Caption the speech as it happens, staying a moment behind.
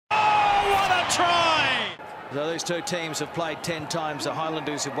So these two teams have played 10 times. The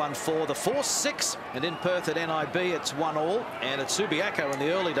Highlanders have won 4, the Force 6, and in Perth at NIB it's 1-1, and at Subiaco in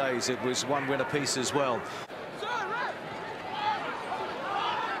the early days it was 1 win apiece as well.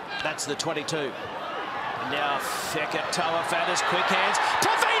 That's the 22. And now Fekatoa Faddis, quick hands.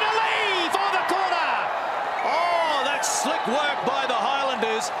 Tavita Lee for the corner. Oh, that's slick work by the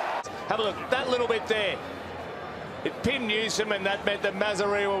Highlanders. Have a look, that little bit there. It pinned Newsom, and that meant that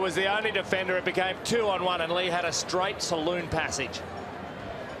Mazariwa was the only defender. It became 2-on-1, and Lee had a straight saloon passage.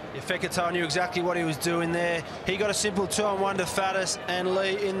 Yeah, Fekatoa knew exactly what he was doing there. He got a simple 2-on-1 to Faddis, and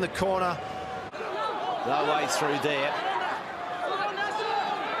Lee in the corner. No way through there.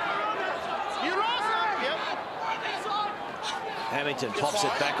 Hamilton pops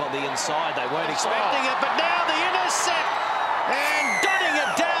it back on the inside. They weren't expecting it, but now the intercept, and dotting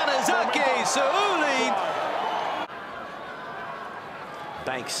it down is Aki Suuli.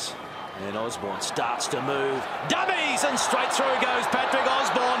 Banks and Osborne starts to move. Dummies, and straight through goes Patrick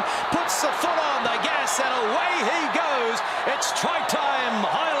Osborne. Puts the foot on the gas and away he goes. It's try time.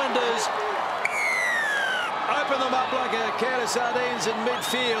 Highlanders open them up like a can of sardines in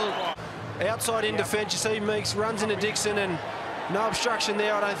midfield. Outside in defence, you see Meeks runs into Dixon, and no obstruction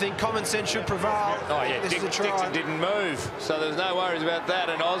there. I don't think common sense should prevail. Oh yeah, this is a try. Dixon didn't move, so there's no worries about that.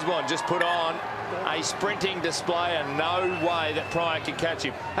 And Osborne just put on a sprinting display, and no way that Pryor can catch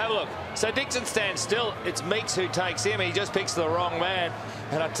him. Have a look. So Dixon stands still. It's Meeks who takes him. He just picks the wrong man.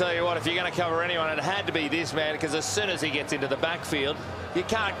 And I tell you what, if you're going to cover anyone, it had to be this man, because as soon as he gets into the backfield, you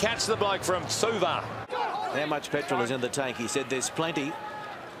can't catch the bloke from Suva. How much petrol is in the tank? He said there's plenty.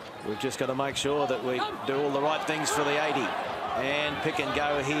 We've just got to make sure that we do all the right things for the 80. And pick and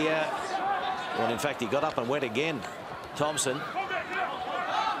go here. Well, in fact, he got up and went again. Thompson.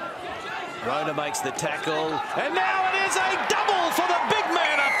 Rona makes the tackle. And now it is a double for the big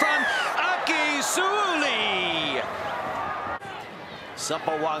man up front, Aki Suuli.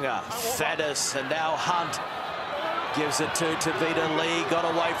 Sapawanga, Faddis, and now Hunt gives it to Tavita Lee. Got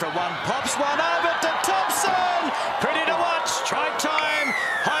away from one, pops one over to Thompson. Pretty to watch. Try time.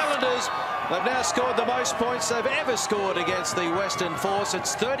 Highlanders. They've now scored the most points they've ever scored against the Western Force.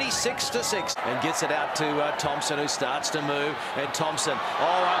 It's 36-6, and gets it out to Thompson, who starts to move. And Thompson,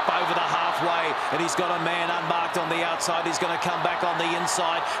 up over the halfway, and he's got a man unmarked on the outside. He's going to come back on the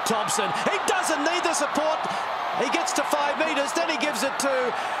inside. Thompson, he doesn't need the support. He gets to 5 metres, then he gives it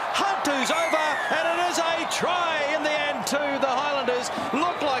to Hunt, who's over, and it is a try in the end to the Highlanders.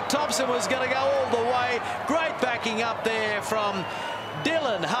 Looked like Thompson was going to go all the way. Great backing up there from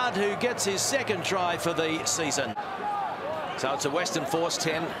Dylan Hunt, who gets his second try for the season. So it's a Western Force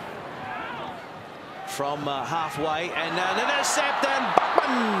 10 from halfway, and an intercept, and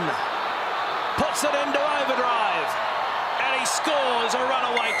Buckman puts it into overdrive, and he scores a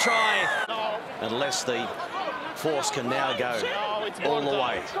runaway try. Unless the Force can now go all the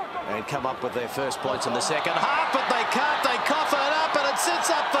way and come up with their first points in the second half, but they can't. They cough it up, and it sits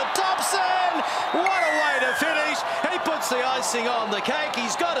up for Thompson. What a way to finish. He puts the icing on the cake.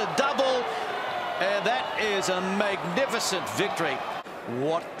 He's got a double, and that is a magnificent victory.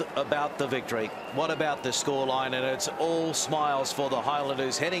 What about the victory? What about the scoreline? And it's all smiles for the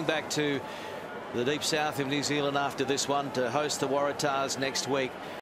Highlanders, heading back to the deep south of New Zealand after this one to host the Waratahs next week.